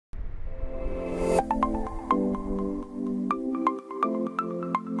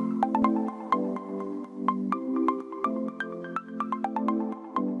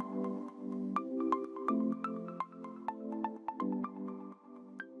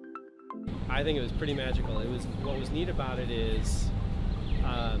I think it was pretty magical. What was neat about it is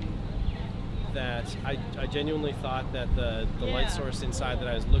that I genuinely thought that the light source inside that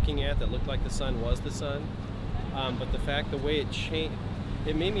I was looking at that looked like the sun was the sun. But the way it changed,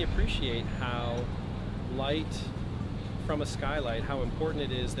 it made me appreciate how light from a skylight, how important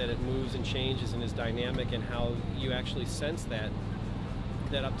it is that it moves and changes and is dynamic, and how you actually sense that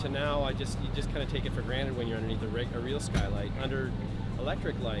up to now you just kind of take it for granted when you're underneath a real skylight. Under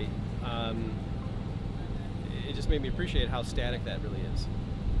electric light, it just made me appreciate how static that really is,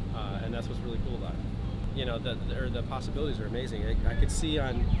 and that's what's really cool about it. You know, the possibilities are amazing. I could see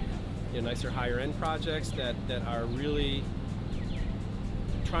on nicer higher end projects that are really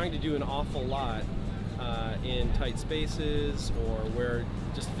trying to do an awful lot in tight spaces, or where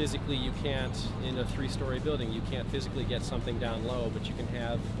just physically you can't, in a 3-story building, you can't physically get something down low, but you can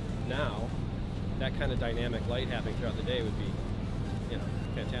have now that kind of dynamic light happening throughout the day would be,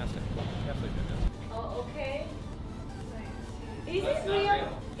 fantastic. Absolutely fantastic. Oh, okay. Is it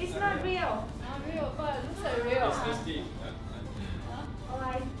real? It's not real. Not real, but it looks like real. It's just deep.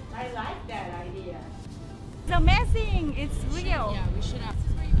 Oh, I like that idea. It's amazing. It's real. Yeah, we should have.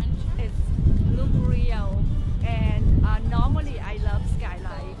 This is where you enter? It's look real, and normally I love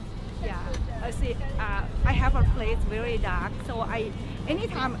skylight. Yeah, I have a place very dark, so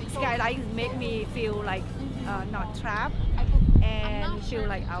anytime skylight make me feel like not trapped and feel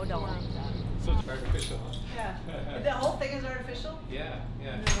like outdoor. So it's artificial. Yeah. The whole thing is artificial? Yeah,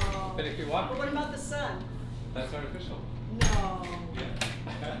 yeah. No. But if you walk, But what about the sun? that's artificial. No.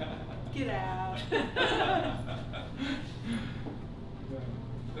 Yeah. Get out.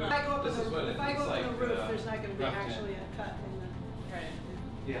 If I go up This in is what the, it if I go looks up in like, the roof, there's not going to be rough actually tin. a cut in the. Right.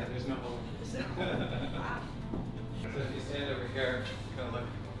 Yeah, there's no hole. So, So if you stand over here, kind of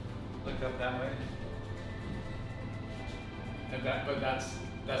look up that way. And but that's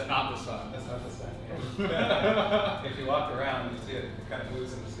not the sun. That's not the sun. Yeah. If you walk around, you see it kind of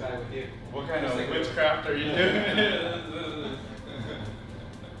moves in the sky with you. What kind of witchcraft are you doing?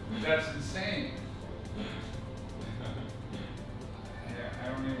 That's insane. I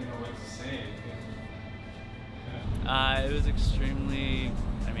don't even know what to say. It was extremely,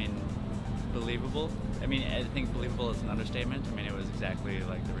 believable. I think believable is an understatement. It was exactly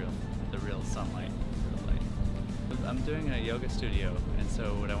like the real sunlight, real light. I'm doing a yoga studio, and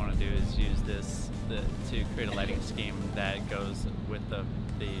so what I want to do is use this to create a lighting scheme that goes with the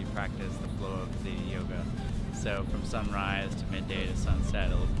practice, the flow of the yoga. So from sunrise to midday to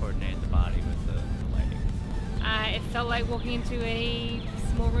sunset, it'll coordinate the body with the lighting. It felt like walking into a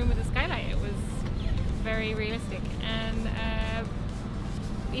small room with a skylight. It was very realistic, and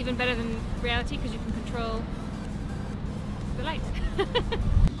even better than reality because you can control the light.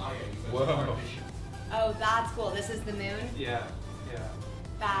 Whoa. Oh, that's cool. This is the moon? Yeah, yeah.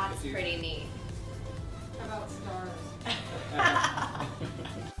 That's pretty neat. how about stars?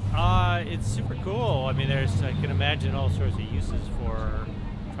 It's super cool. I can imagine all sorts of uses for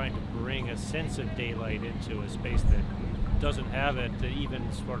trying to bring a sense of daylight into a space that doesn't have it,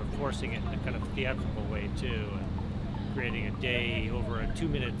 even sort of forcing it in a kind of theatrical way too, and creating a day over a 2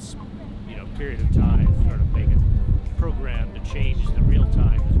 minutes, period of time, sort of make it programmed to change the real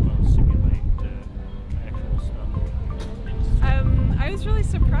time as well as simulate actual stuff. I was really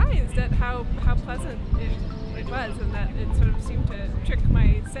surprised at how pleasant it was, and that it sort of seemed to trick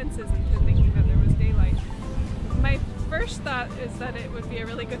my senses into thinking that there was daylight. My first thought is that it would be a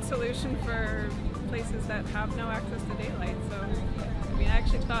really good solution for places that have no access to daylight. So, I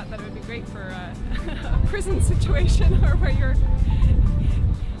actually thought that it would be great for a prison situation, or where you're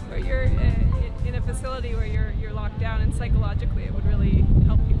in a facility where you're locked down, and psychologically it would really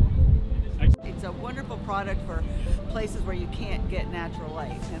help people. It's a wonderful product for places where you can't get natural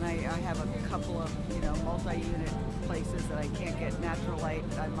light, and I have a couple of multi-unit places that I can't get natural light.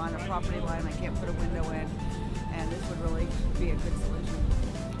 I'm on a property line, I can't put a window in, and this would really be a good solution.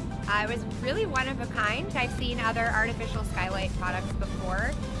 It was really one of a kind. I've seen other artificial skylight products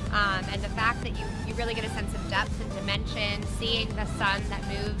before, and the fact that you really get a sense of depth and dimension, seeing the sun that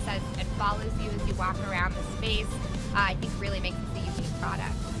moves as it follows you as you walk around the space, I think really makes this a unique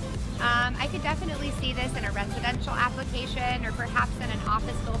product. I could definitely see this in a residential application, or perhaps in an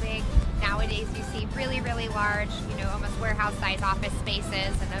office building. Nowadays you see really, really large, almost warehouse-sized office spaces,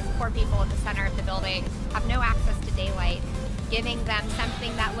 and those poor people at the center of the building have no access to daylight. Giving them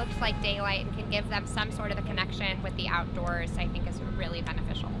something that looks like daylight and can give them some sort of a connection with the outdoors, I think is really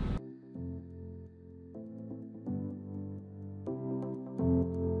beneficial.